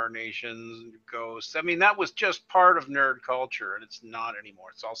reincarnations and ghosts. I mean, that was just part of nerd culture, and it's not anymore.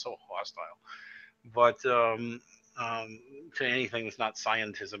 It's also hostile. But to anything that's not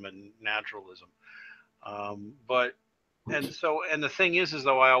scientism and naturalism. And the thing is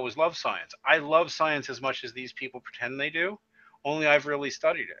though, I always love science. I love science as much as these people pretend they do, only I've really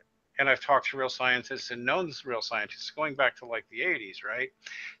studied it. And I've talked to real scientists and known real scientists going back to like the 80s, right?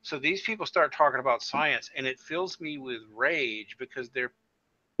 So these people start talking about science, and it fills me with rage, because they're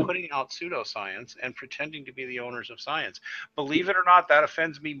putting out pseudoscience and pretending to be the owners of science. Believe it or not, that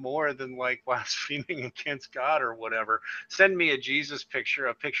offends me more than like blaspheming against God or whatever. Send me a Jesus picture,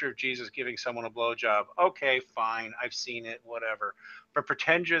 a picture of Jesus giving someone a blowjob. Okay, fine, I've seen it, whatever. But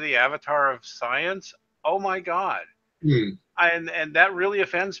pretend you're the avatar of science? Oh my God. And that really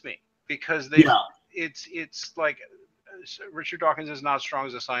offends me, because it's like Richard Dawkins is not strong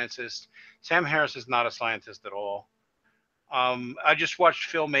as a scientist. Sam Harris is not a scientist at all. I just watched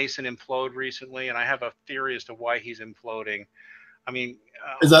Phil Mason implode recently, and I have a theory as to why he's imploding. I mean,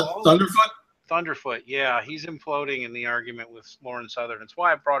 is that Thunderfoot? Thunderfoot, yeah, he's imploding in the argument with Lauren Southern. It's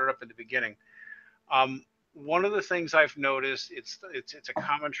why I brought it up in the beginning. One of the things I've noticed, it's a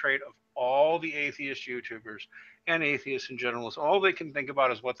common trait of all the atheist YouTubers and atheists in general, is all they can think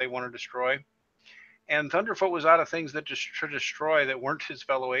about is what they want to destroy. And Thunderfoot was out of things that to destroy that weren't his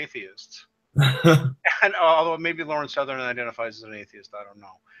fellow atheists. And although maybe Lauren Southern identifies as an atheist, I don't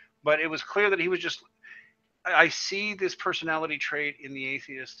know. But it was clear that he was just. I see this personality trait in the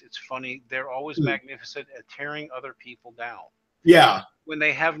atheist. It's funny. They're always magnificent at tearing other people down. Yeah. When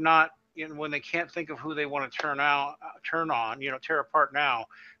they have not, when they can't think of who they want to turn on, tear apart now,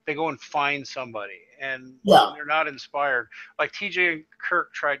 they go and find somebody. And Yeah. when they're not inspired, like TJ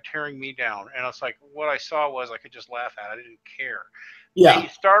Kirk tried tearing me down, and it's like what I saw was I could just laugh at. I didn't care. Yeah. They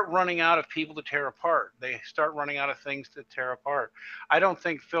start running out of people to tear apart. They start running out of things to tear apart. I don't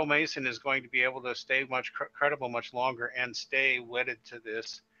think Phil Mason is going to be able to stay much credible much longer and stay wedded to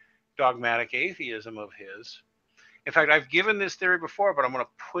this dogmatic atheism of his. In fact, I've given this theory before, but I'm going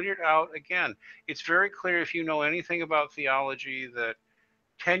to put it out again. It's very clear, if you know anything about theology, that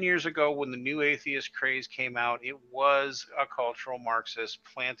 10 years ago when the new atheist craze came out, it was a cultural Marxist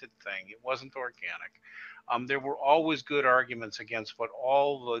planted thing. It wasn't organic. There were always good arguments against what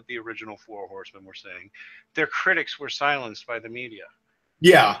all the original Four Horsemen were saying. Their critics were silenced by the media.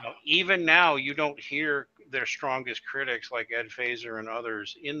 Yeah. Even now, you don't hear their strongest critics like Ed Fazer and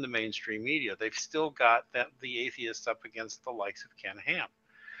others in the mainstream media. They've still got the atheists up against the likes of Ken Ham,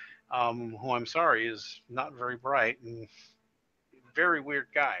 who I'm sorry is not very bright and very weird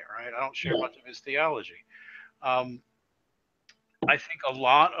guy, right? I don't share much of his theology. I think a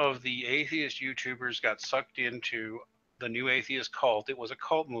lot of the atheist YouTubers got sucked into the new atheist cult. It was a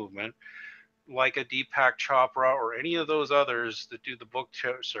cult movement, like a Deepak Chopra or any of those others that do the book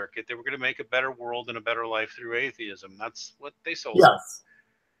circuit. They were going to make a better world and a better life through atheism. That's what they sold. Yes.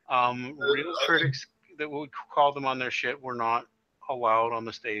 Real critics that would call them on their shit were not allowed on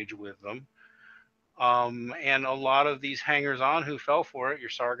the stage with them. And a lot of these hangers-on who fell for it, your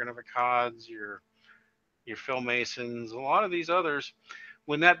Sargon of Akkads, your Phil Masons, a lot of these others,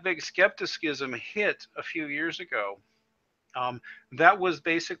 when that big skepticism hit a few years ago, that was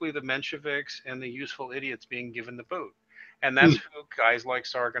basically the Mensheviks and the useful idiots being given the boot. And that's who guys like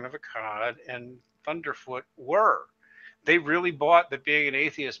Sargon of Akkad and Thunderfoot were. They really bought that being an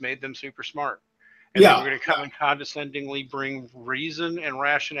atheist made them super smart. And they were going to come and condescendingly bring reason and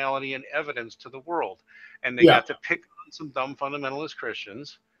rationality and evidence to the world. And they got to pick on some dumb fundamentalist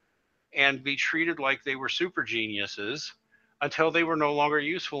Christians and be treated like they were super geniuses until they were no longer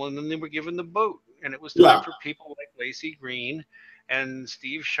useful, and then they were given the boot. And it was time for people like Lacey Green and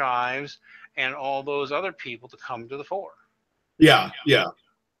Steve Shives and all those other people to come to the fore. Yeah.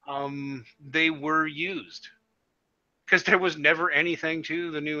 They were used because there was never anything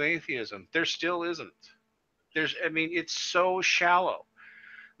to the new atheism. There still isn't. It's so shallow.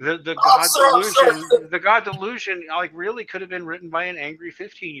 The God delusion, like, really could have been written by an angry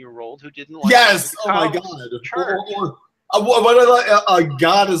 15-year-old who didn't like. Yes. Oh my God.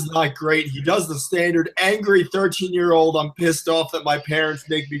 God is not great. He does the standard angry 13-year-old. I'm pissed off that my parents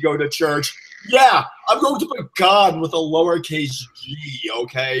make me go to church. Yeah, I'm going to put God with a lowercase g.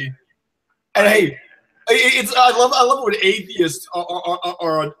 Okay. And hey, I love when atheists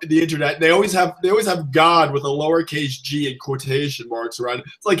are on the internet. They always have God with a lowercase g and quotation marks around it.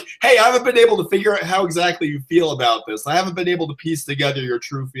 It's like, hey, I haven't been able to figure out how exactly you feel about this. I haven't been able to piece together your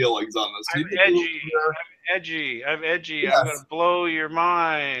true feelings on this. I'm edgy. Yes. I'm gonna blow your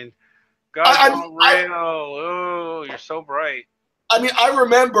mind. God's not real. Oh, you're so bright. I mean, I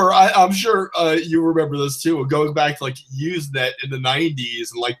remember, I'm sure you remember this too, going back to like Usenet in the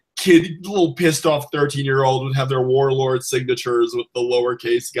 90s, and like little pissed off 13-year-old would have their warlord signatures with the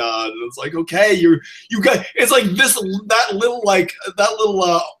lowercase God, and it's like, okay, you got, it's like that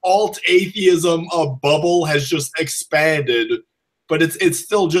little alt atheism bubble has just expanded, but it's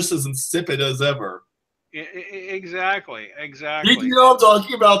still just as insipid as ever. Exactly. You know what I'm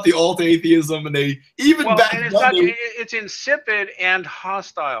talking about, the alt atheism, and they even back and it's insipid and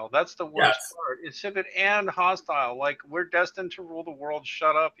hostile. That's the worst part. Insipid and hostile. Like, we're destined to rule the world.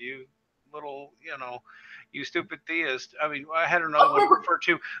 Shut up, you little, you stupid theist. I mean, I had another one referred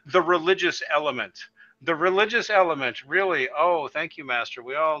to the religious element. The religious element, really. Oh, thank you, Master.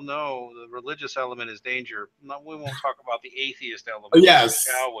 We all know the religious element is danger. No, we won't talk about the atheist element. Yes.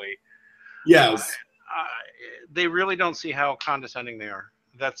 Shall we? Yes. They really don't see how condescending they are.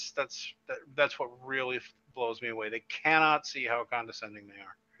 That's what really blows me away. They cannot see how condescending they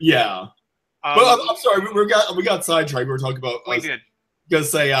are. Yeah. But I'm sorry, we got sidetracked. We were talking about. We did. Gonna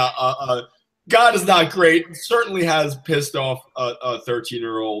say, God is not great. Certainly has pissed off a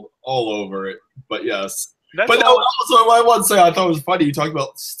 13-year-old all over it. But yes. Also, I want to say, I thought it was funny. You talked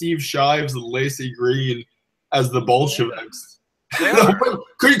about Steve Shives and Lacey Green as the Bolsheviks.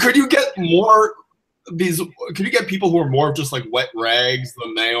 Could you get more? Could you get people who are more of just like wet rags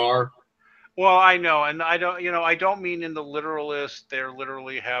than they are? Well, I know, and I don't mean in the literalist. They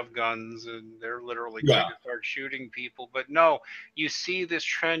literally have guns and they're literally going to start shooting people. But no, you see this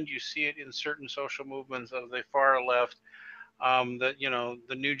trend. You see it in certain social movements of the far left. That, you know,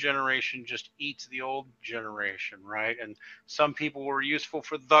 the new generation just eats the old generation, right? And some people were useful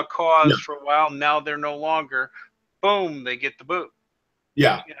for the Yeah. cause for a while. Now they're no longer. Boom, they get the boot.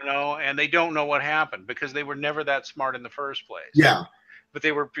 Yeah. You know, and they don't know what happened because they were never that smart in the first place. Yeah. But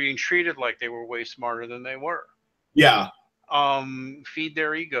they were being treated like they were way smarter than they were. Yeah. Feed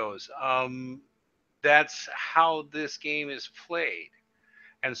their egos. That's how this game is played.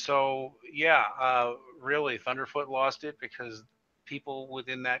 And so, yeah, really, Thunderfoot lost it because people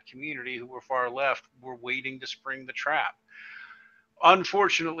within that community who were far left were waiting to spring the trap.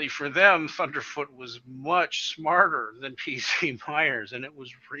 Unfortunately for them, Thunderfoot was much smarter than PC Myers, and it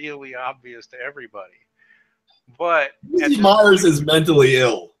was really obvious to everybody. But Myers is mentally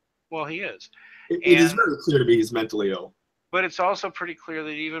ill. Well, he is. It is very clear to me he's mentally ill. But it's also pretty clear that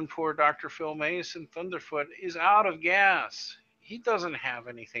even poor Dr. Phil Mason, Thunderfoot, is out of gas. He doesn't have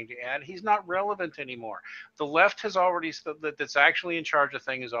anything to add. He's not relevant anymore. The left has already, that's actually in charge of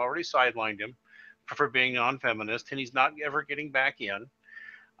things, has already sidelined him for being non-feminist, and he's not ever getting back in.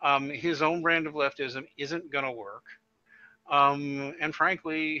 His own brand of leftism isn't going to work. And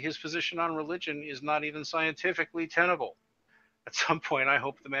frankly, his position on religion is not even scientifically tenable. At some point, I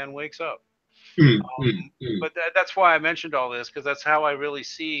hope the man wakes up. But that's why I mentioned all this, because that's how I really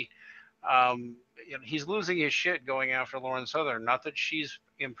see you know, he's losing his shit going after Lauren Southern. Not that she's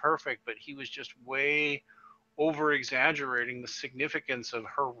imperfect, but he was just way over exaggerating the significance of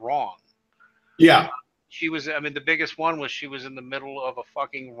her wrong. Yeah. She was, I mean, the biggest one was she was in the middle of a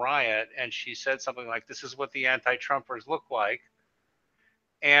fucking riot and she said something like, "This is what the anti-Trumpers look like."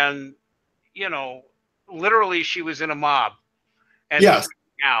 And, you know, literally she was in a mob. And yes.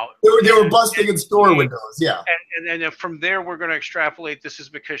 Out. They were busting in store windows, yeah. And from there, we're going to extrapolate this is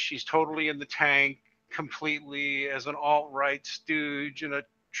because she's totally in the tank completely as an alt-right stooge and a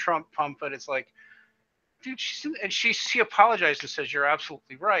Trump pumpet. It's like, dude, she apologized and says, "You're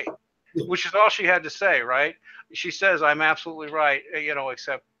absolutely right," which is all she had to say, right? She says, "I'm absolutely right," you know,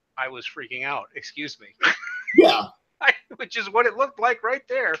 except I was freaking out. Excuse me. Yeah. Which is what it looked like right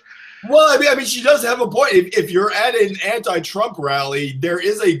there. Well, I mean, she does have a point. If you're at an anti-Trump rally, there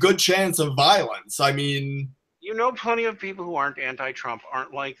is a good chance of violence. I mean, you know, plenty of people who aren't anti-Trump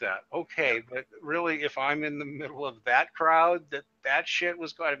aren't like that. Okay, but really, if I'm in the middle of that crowd, that shit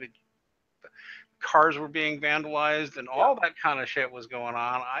was going to be, cars were being vandalized and all that kind of shit was going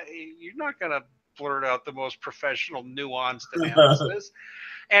on. You're not going to blurt out the most professional, nuanced analysis.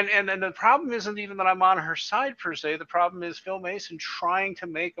 And the problem isn't even that I'm on her side per se. The problem is Phil Mason trying to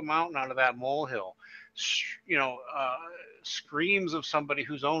make a mountain out of that molehill. You know, screams of somebody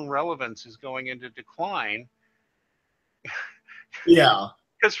whose own relevance is going into decline. Yeah.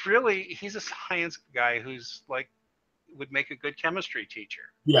 Because really, he's a science guy who's like would make a good chemistry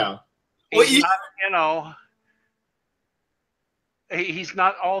teacher. Yeah. Well, not, you know, he's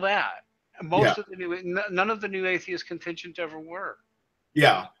not all that. Most of the none of the new atheist contingent ever were.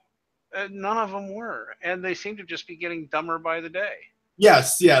 Yeah. None of them were, and they seem to just be getting dumber by the day.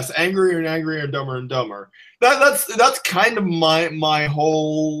 Yes, angrier and angrier, dumber and dumber. That's kind of my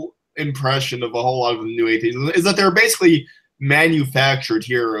whole impression of a whole lot of the new atheists is that they're basically manufactured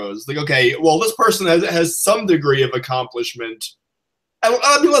heroes. Like, okay, well, this person has some degree of accomplishment.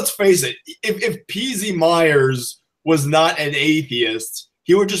 I mean, let's face it. If P.Z. Myers was not an atheist,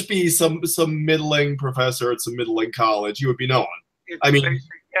 he would just be some middling professor at some middling college. He would be known.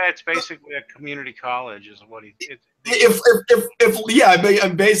 It's basically a community college, is what he. If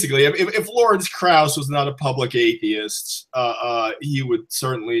Lawrence Krauss was not a public atheist, he would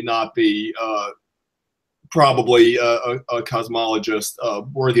certainly not be probably a cosmologist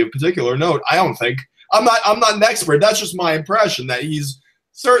worthy of particular note. I don't think. I'm not an expert. That's just my impression that he's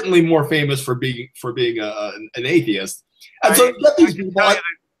certainly more famous for being an atheist. And so you get these people.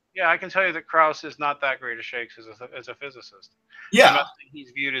 I can tell you that Krauss is not that great a shakes as a physicist. Yeah. I'm not saying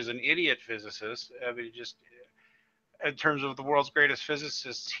he's viewed as an idiot physicist. I mean, just in terms of the world's greatest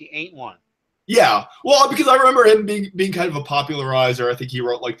physicists, he ain't one. Yeah. Well, because I remember him being kind of a popularizer. I think he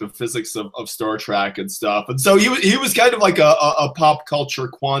wrote like the physics of Star Trek and stuff. And so he was kind of like a pop culture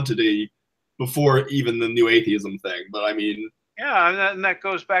quantity before even the new atheism thing. But I mean, yeah, and that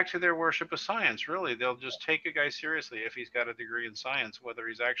goes back to their worship of science. Really, they'll just take a guy seriously if he's got a degree in science, whether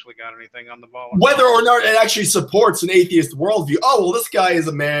he's actually got anything on the ball. Whether or not it actually supports an atheist worldview. Oh, well, this guy is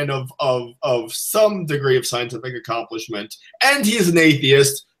a man of some degree of scientific accomplishment, and he is an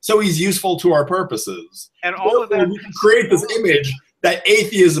atheist, so he's useful to our purposes. And all of that, we can create this image that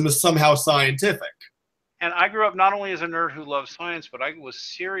atheism is somehow scientific. And I grew up not only as a nerd who loved science, but I was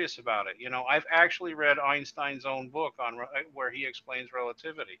serious about it. You know, I've actually read Einstein's own book on where he explains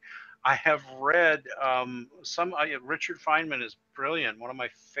relativity. I have read Richard Feynman is brilliant. One of my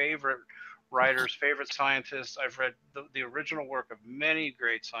favorite writers, favorite scientists. I've read the original work of many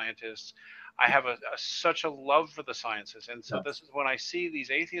great scientists. I have such a love for the sciences, and so this is when I see these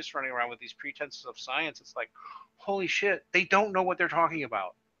atheists running around with these pretenses of science. It's like, holy shit, they don't know what they're talking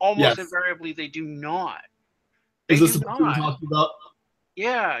about. Almost invariably, they do not. They Is this do what you're talking about?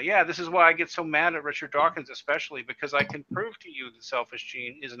 Yeah. This is why I get so mad at Richard Dawkins, especially because I can prove to you the selfish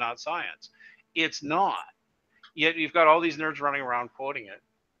gene is not science. It's not. Yet you've got all these nerds running around quoting it.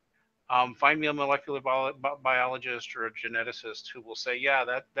 Find me a molecular biologist or a geneticist who will say, yeah,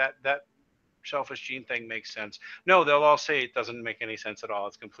 that selfish gene thing makes sense. No, they'll all say it doesn't make any sense at all.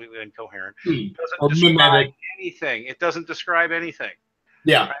 It's completely incoherent. It doesn't describe anything. It doesn't describe anything.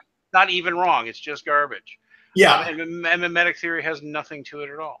 Yeah. Right? Not even wrong. It's just garbage. Yeah. And mimetic theory has nothing to it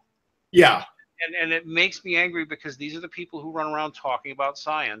at all. Yeah. And it makes me angry because these are the people who run around talking about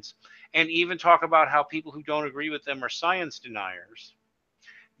science and even talk about how people who don't agree with them are science deniers.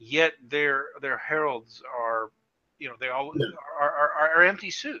 Yet their heralds are, they all are empty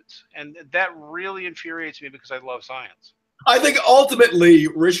suits. And that really infuriates me because I love science. I think ultimately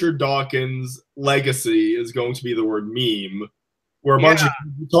Richard Dawkins' legacy is going to be the word meme, where a bunch of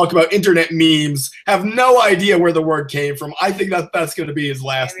people talk about internet memes, have no idea where the word came from. I think that's going to be his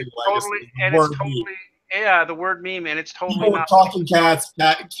lasting legacy. The word meme, and it's totally people not talking cats,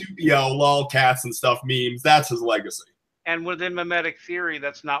 lol cats and stuff memes. That's his legacy. And within mimetic theory,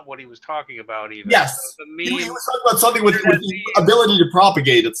 that's not what he was talking about either. Yes, so the meme, he was talking about something with the ability to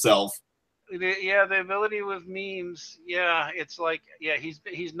propagate itself. The ability with memes. Yeah, it's like,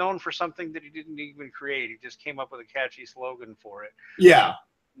 he's known for something that he didn't even create. He just came up with a catchy slogan for it. Yeah.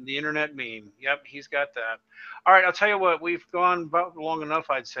 The internet meme. Yep, he's got that. All right, I'll tell you what. We've gone about long enough,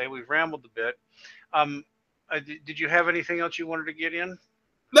 I'd say. We've rambled a bit. Did you have anything else you wanted to get in?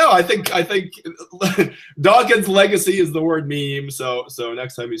 No, I think Dawkins' legacy is the word meme. So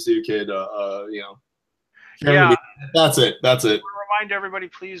next time you see a kid, that's it. That's it. Remind everybody,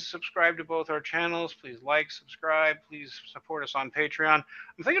 please subscribe to both our channels. Please like, subscribe. Please support us on Patreon.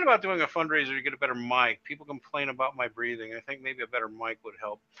 I'm thinking about doing a fundraiser to get a better mic. People complain about my breathing. I think maybe a better mic would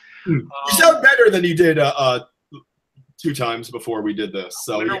help. You sound better than you did 2 times before we did this.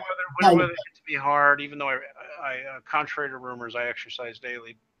 So winter weather gets to be hard. Even though I contrary to rumors, I exercise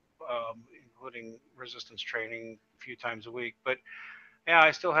daily, including resistance training a few times a week. But yeah,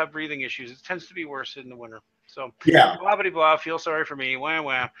 I still have breathing issues. It tends to be worse in the winter. So blah blah blah. Feel sorry for me. Wham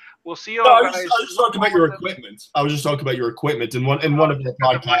wham. We'll see you all guys. I was just talking about your equipment. I was just talking about your equipment in one of the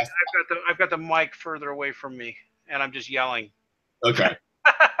podcasts. I've got the mic further away from me, and I'm just yelling. Okay.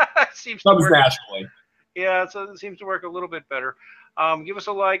 Seems to work naturally. Yeah, so it seems to work a little bit better. Give us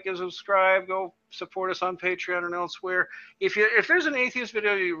a like, give us a subscribe, go support us on Patreon and elsewhere. If there's an atheist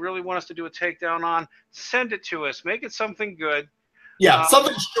video you really want us to do a takedown on, send it to us. Make it something good. Yeah,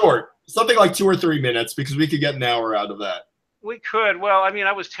 something short, something like 2 or 3 minutes, because we could get an hour out of that. We could. Well, I mean,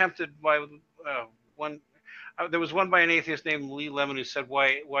 I was tempted by one. There was one by an atheist named Lee Lemon who said,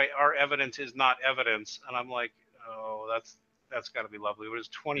 "Why our evidence is not evidence," and I'm like, oh, that's got to be lovely. It was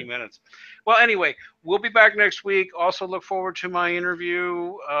 20 minutes. Well, anyway, we'll be back next week. Also look forward to my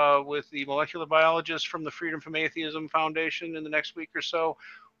interview with the molecular biologist from the Freedom from Atheism Foundation in the next week or so.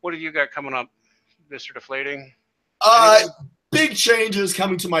 What have you got coming up, Mr. Deflating? Big changes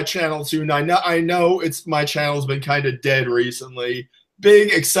coming to my channel soon. I know my channel's been kind of dead recently.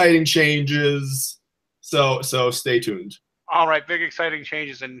 Big, exciting changes. So stay tuned. All right, big exciting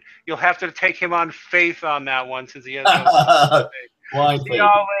changes, and you'll have to take him on faith on that one since he has no faith. See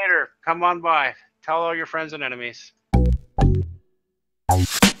y'all later. Come on by. Tell all your friends and enemies.